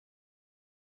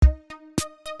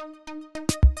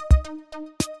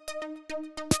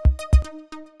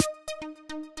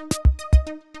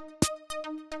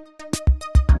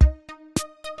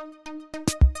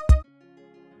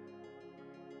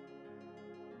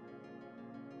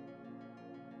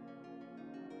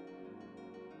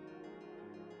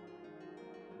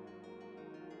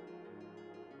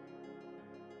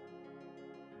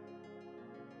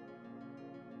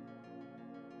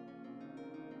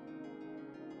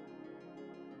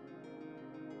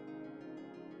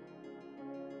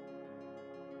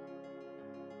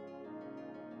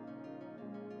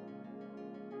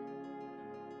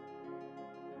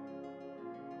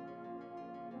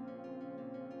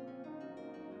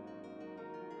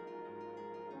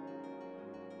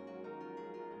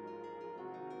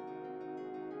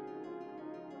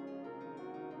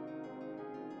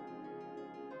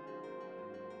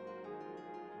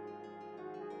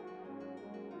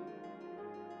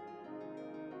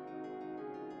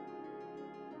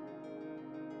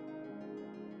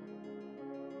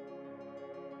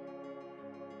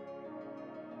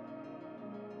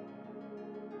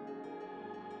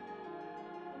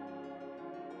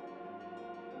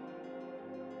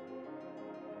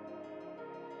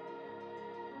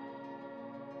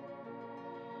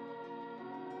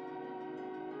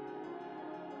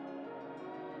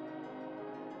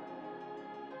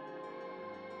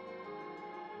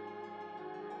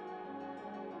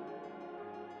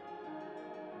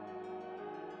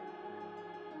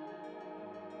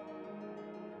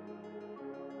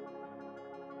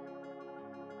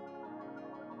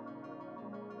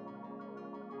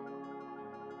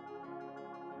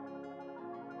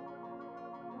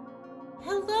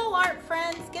Hello, art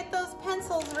friends. Get those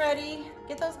pencils ready.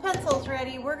 Get those pencils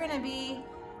ready. We're going to be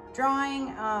drawing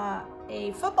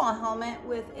a football helmet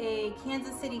with a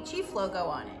Kansas City Chief logo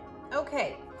on it.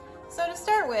 Okay, so to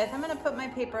start with, I'm going to put my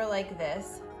paper like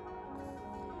this.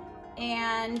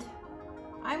 And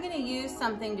I'm going to use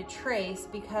something to trace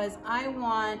because I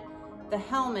want the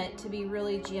helmet to be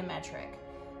really geometric.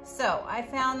 So I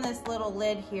found this little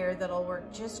lid here that'll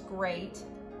work just great.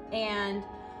 And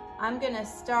I'm going to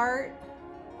start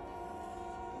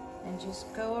and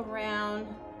just go around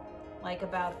like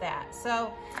about that.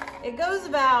 So it goes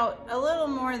about a little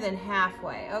more than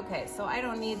halfway. Okay, so I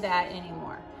don't need that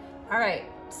anymore. All right,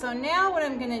 so now what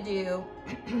I'm gonna do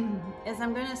is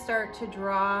I'm gonna start to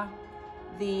draw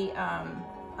the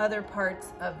other parts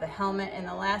of the helmet, and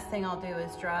the last thing I'll do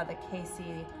is draw the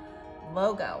KC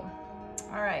logo.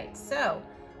 All right, so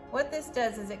what this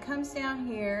does is it comes down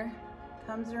here,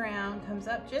 comes around, comes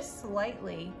up just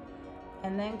slightly,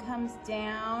 and then comes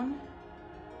down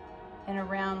and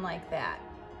around like that.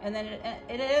 And then it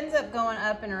ends up going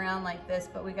up and around like this,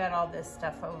 but we got all this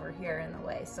stuff over here in the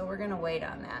way, so we're gonna wait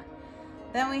on that.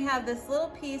 Then we have this little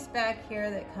piece back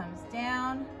here that comes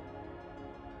down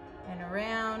and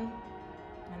around,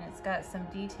 and it's got some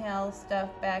detail stuff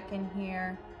back in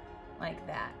here like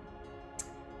that.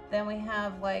 Then we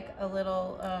have like a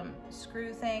little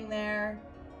screw thing there,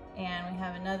 and we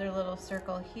have another little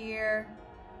circle here,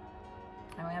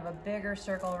 and we have a bigger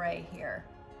circle right here.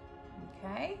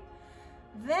 Okay,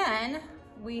 then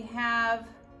we have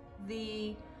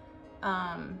the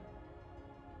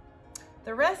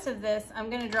rest of this I'm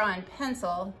going to draw in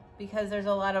pencil because there's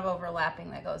a lot of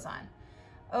overlapping that goes on.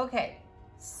 Okay,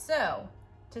 so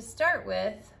to start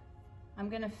with, I'm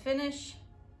going to finish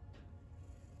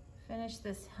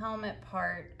this helmet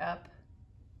part up.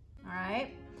 All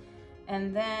right,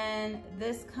 and then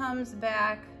this comes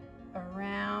back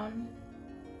around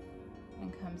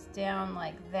and comes down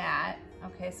like that.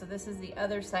 Okay, so this is the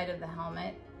other side of the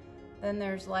helmet. Then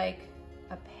there's like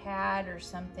a pad or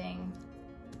something.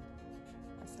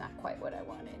 That's not quite what I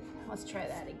wanted. Let's try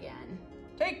that again.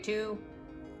 Take two.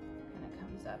 And it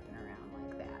comes up and around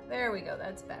like that. There we go,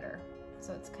 that's better.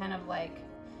 So it's kind of like,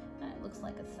 it looks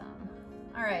like a thumb.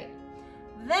 All right,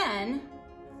 then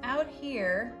out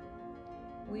here,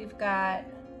 we've got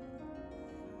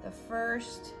the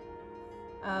first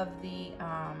of the,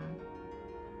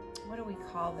 what do we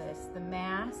call this? The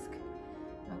mask,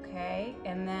 okay?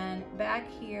 And then back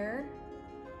here,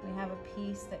 we have a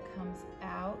piece that comes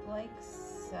out like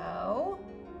so.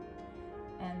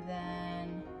 And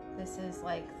then this is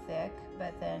like thick,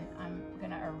 but then I'm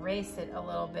gonna erase it a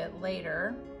little bit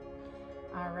later.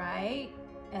 All right,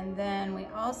 and then we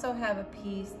also have a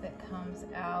piece that comes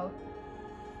out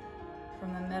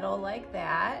from the middle like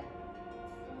that.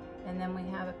 And then we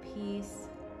have a piece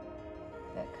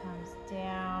that comes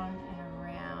down and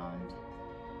around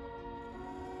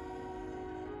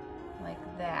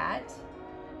like that.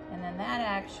 And then that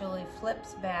actually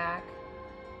flips back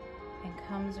and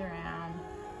comes around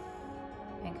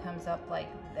and comes up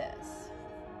like this.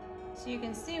 So you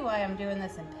can see why I'm doing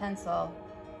this in pencil,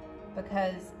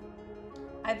 because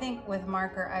I think with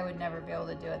marker I would never be able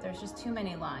to do it. There's just too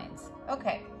many lines.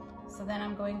 Okay, so then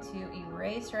I'm going to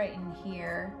erase right in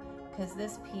here because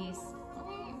this piece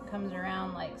comes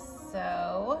around like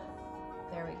so.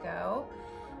 There we go.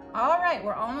 All right,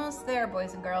 we're almost there,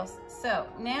 boys and girls. So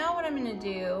now what I'm gonna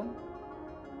do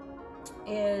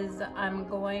is I'm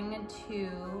going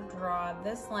to draw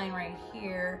this line right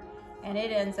here, and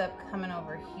it ends up coming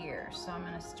over here. So I'm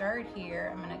gonna start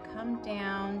here, I'm gonna come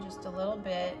down just a little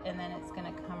bit, and then it's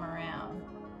gonna come around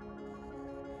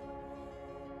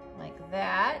like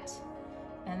that.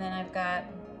 And then I've got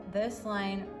this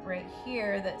line right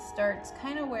here that starts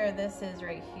kind of where this is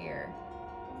right here,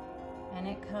 and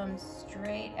it comes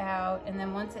straight out, and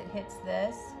then once it hits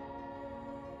this,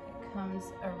 it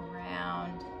comes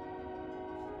around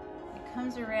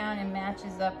and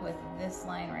matches up with this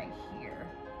line right here.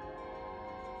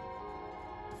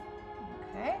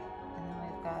 Okay, and then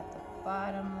we've got the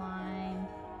bottom line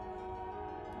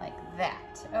like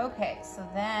that. Okay, so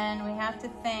then we have to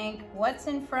think what's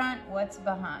in front, what's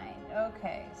behind.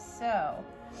 Okay, so,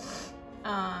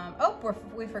 oh,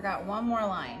 we forgot one more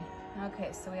line.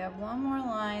 Okay, so we have one more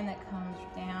line that comes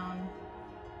down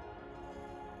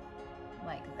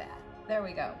like that. There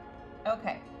we go.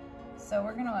 Okay, so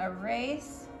we're gonna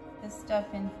erase this stuff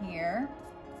in here,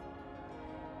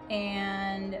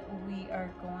 and we are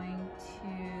going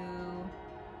to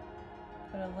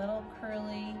put a little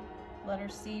curly letter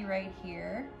C right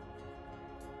here.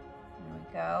 There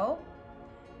we go.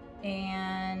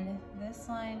 And this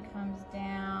line comes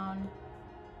down,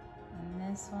 and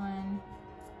this one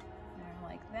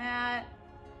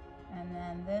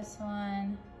this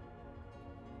one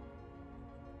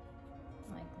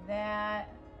like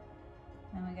that.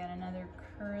 Then we got another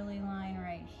curly line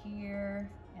right here,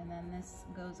 and then this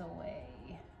goes away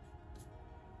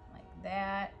like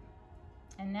that.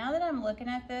 And now that I'm looking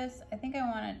at this, I think I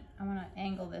want to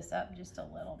angle this up just a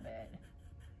little bit.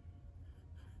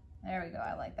 There we go,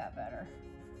 I like that better.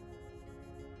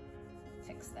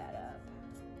 Fix that up.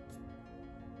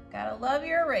 Gotta love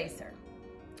your eraser.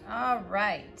 All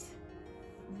right.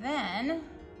 Then,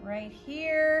 right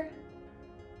here,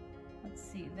 let's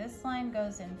see, this line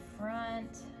goes in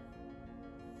front,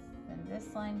 then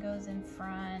this line goes in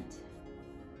front,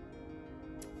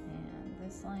 and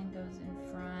this line goes in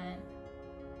front,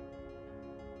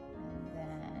 and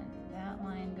then that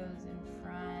line goes in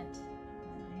front,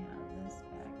 and I have this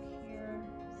back here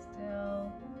still,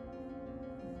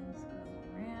 and this goes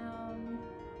around.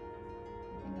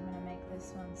 I think I'm gonna make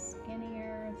this one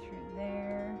skinnier through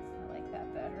there. I like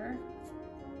that better.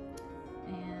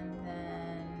 And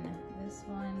then this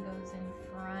one goes in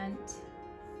front,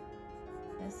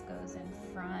 this goes in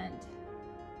front,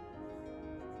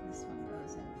 this one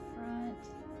goes in front,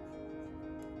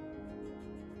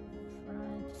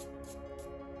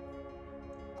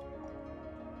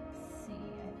 Let's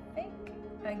see, I think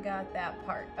I got that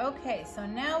part. Okay, so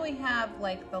now we have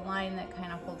like the line that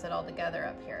kind of holds it all together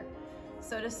up here.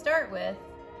 So to start with,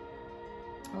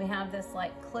 we have this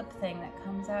like clip thing that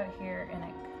comes out here, and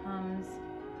it comes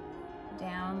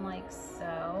down like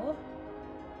so,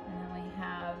 and then we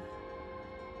have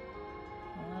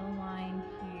a little line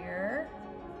here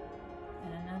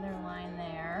and another line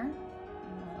there,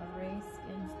 and we'll erase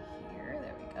in here,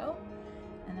 there we go,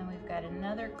 and then we've got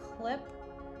another clip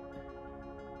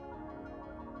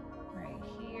right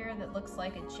here that looks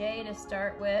like a J to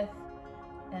start with,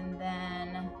 and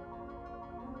then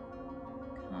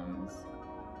comes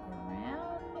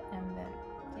around and back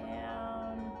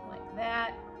down like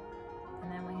that.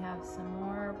 And then we have some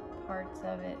more parts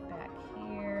of it back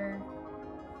here.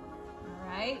 All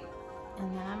right,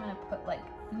 and then I'm gonna put like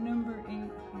number 8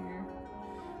 here.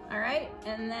 All right,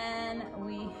 and then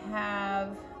we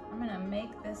have, I'm gonna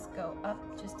make this go up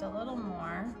just a little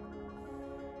more.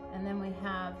 And then we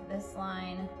have this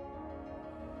line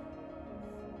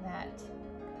that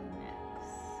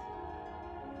connects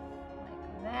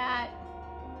like that.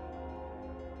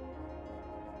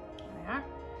 There we are.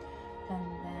 And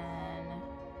then,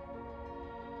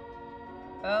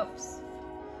 oops,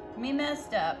 me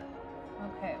messed up.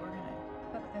 Okay, we're gonna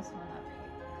hook this one up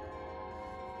here.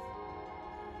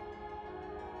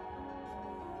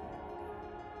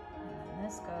 And then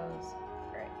this goes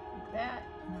right like that.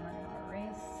 And then we're gonna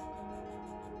erase.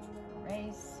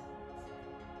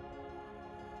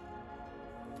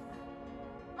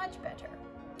 Much better.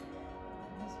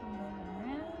 And this one goes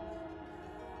around.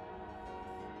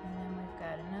 And then we've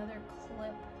got another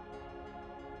clip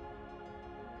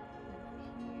right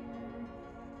here.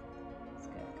 It's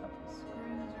got a couple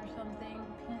screws or something,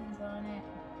 pins on it.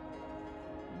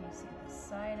 And you see the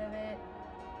side of it.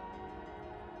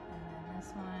 And then this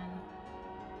one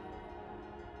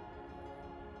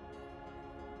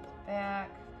back.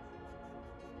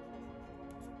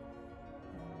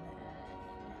 And then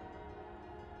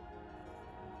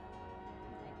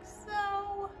like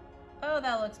so. Oh,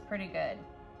 that looks pretty good.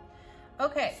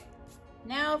 Okay,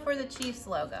 now for the Chiefs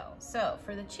logo. So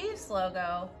for the Chiefs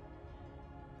logo,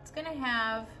 it's gonna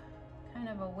have kind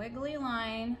of a wiggly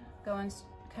line going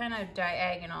kind of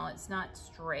diagonal. It's not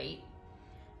straight.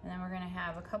 And then we're gonna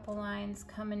have a couple lines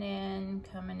coming in,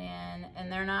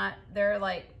 and they're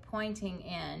like pointing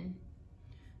in.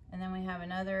 And then we have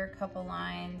another couple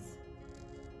lines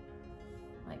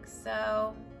like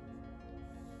so.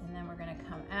 And then we're gonna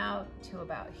come out to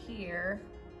about here.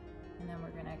 And then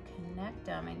we're gonna connect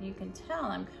them. And you can tell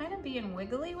I'm kind of being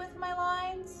wiggly with my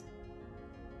lines.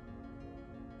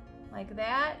 Like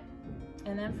that.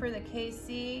 And then for the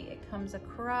KC, it comes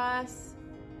across,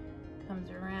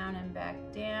 comes around and back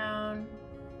down,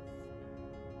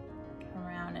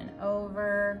 around and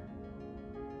over.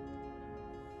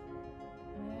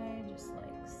 Okay, just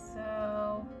like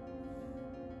so.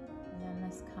 And then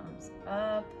this comes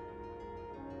up,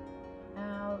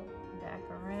 out, back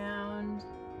around,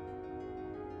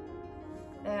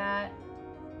 like that.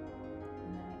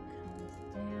 And then it comes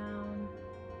down,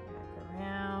 back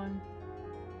around.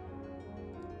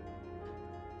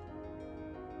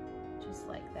 Just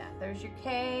like that. There's your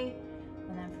K.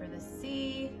 And then for the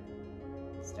C,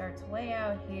 it starts way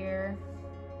out here.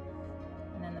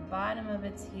 And then the bottom of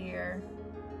it's here.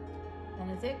 And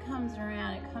as it comes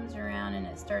around and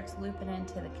it starts looping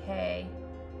into the K.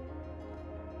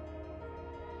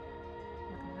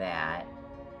 Like that.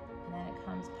 And then it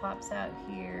pops out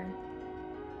here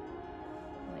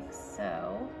like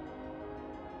so.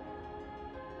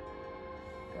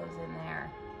 Goes in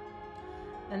there.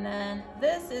 And then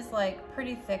this is like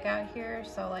pretty thick out here,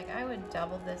 so like I would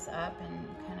double this up and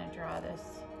kind of draw this,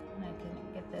 and I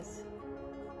can get this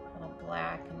little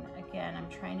black. And again, I'm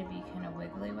trying to be kind of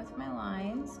wiggly with my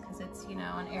lines because it's, you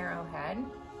know, an arrowhead.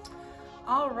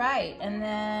 All right, and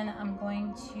then I'm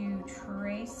going to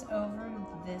trace over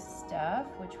this stuff,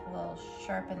 which will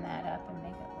sharpen that up and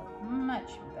make it look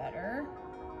much better.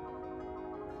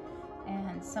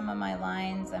 And some of my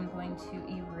lines I'm going to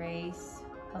erase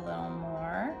a little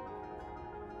more.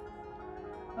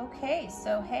 Okay,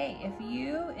 so hey, if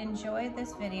you enjoyed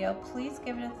this video, please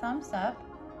give it a thumbs up.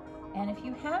 And if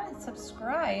you haven't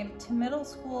subscribed to Middle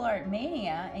School Art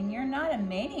Mania and you're not a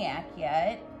maniac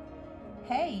yet,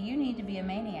 hey, you need to be a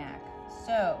maniac.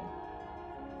 So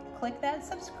click that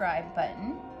subscribe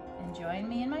button and join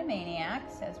me and my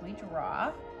maniacs as we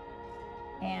draw.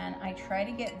 And I try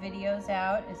to get videos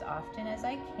out as often as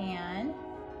I can.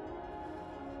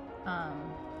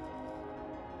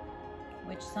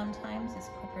 Which sometimes is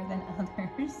quicker than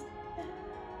others.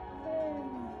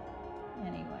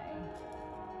 Anyway,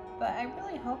 but I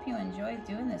really hope you enjoyed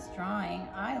doing this drawing.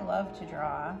 I love to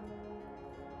draw.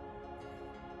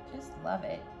 Just love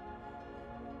it.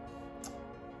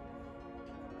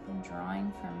 Been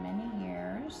drawing for many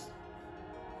years.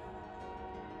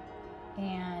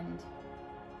 And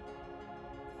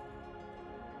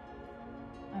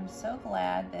I'm so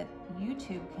glad that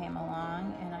YouTube came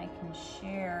along and I can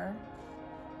share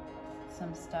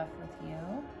some stuff with you,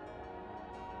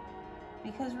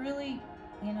 because really,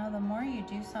 you know, the more you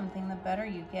do something, the better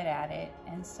you get at it.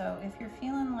 And so if you're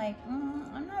feeling like,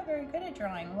 I'm not very good at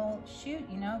drawing, well, shoot,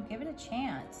 you know, give it a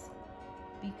chance,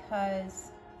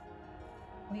 because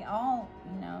we all,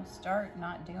 you know, start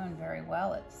not doing very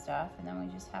well at stuff, and then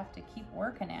we just have to keep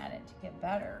working at it to get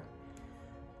better.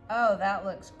 Oh, that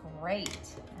looks great.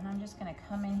 And I'm just gonna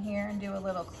come in here and do a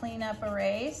little cleanup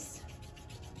erase.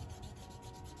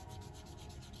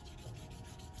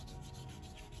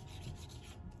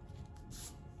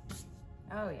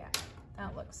 Oh yeah,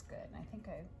 that looks good. I think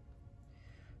I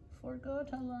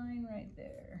forgot a line right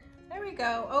there. There we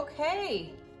go,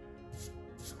 okay.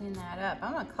 Clean that up.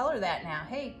 I'm gonna color that now.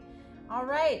 Hey, all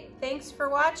right, thanks for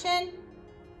watching.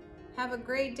 Have a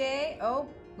great day. Oh,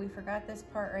 we forgot this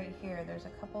part right here. There's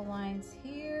a couple lines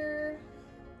here.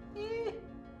 The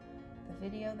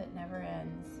video that never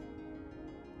ends.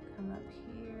 Come up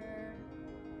here.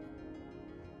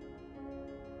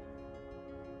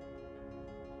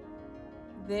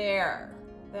 There,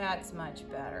 that's much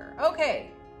better. Okay.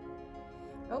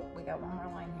 Oh, we got one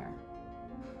more line here.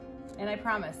 And I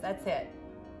promise, that's it.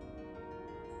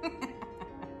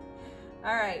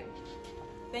 All right.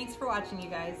 Thanks for watching, you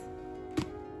guys.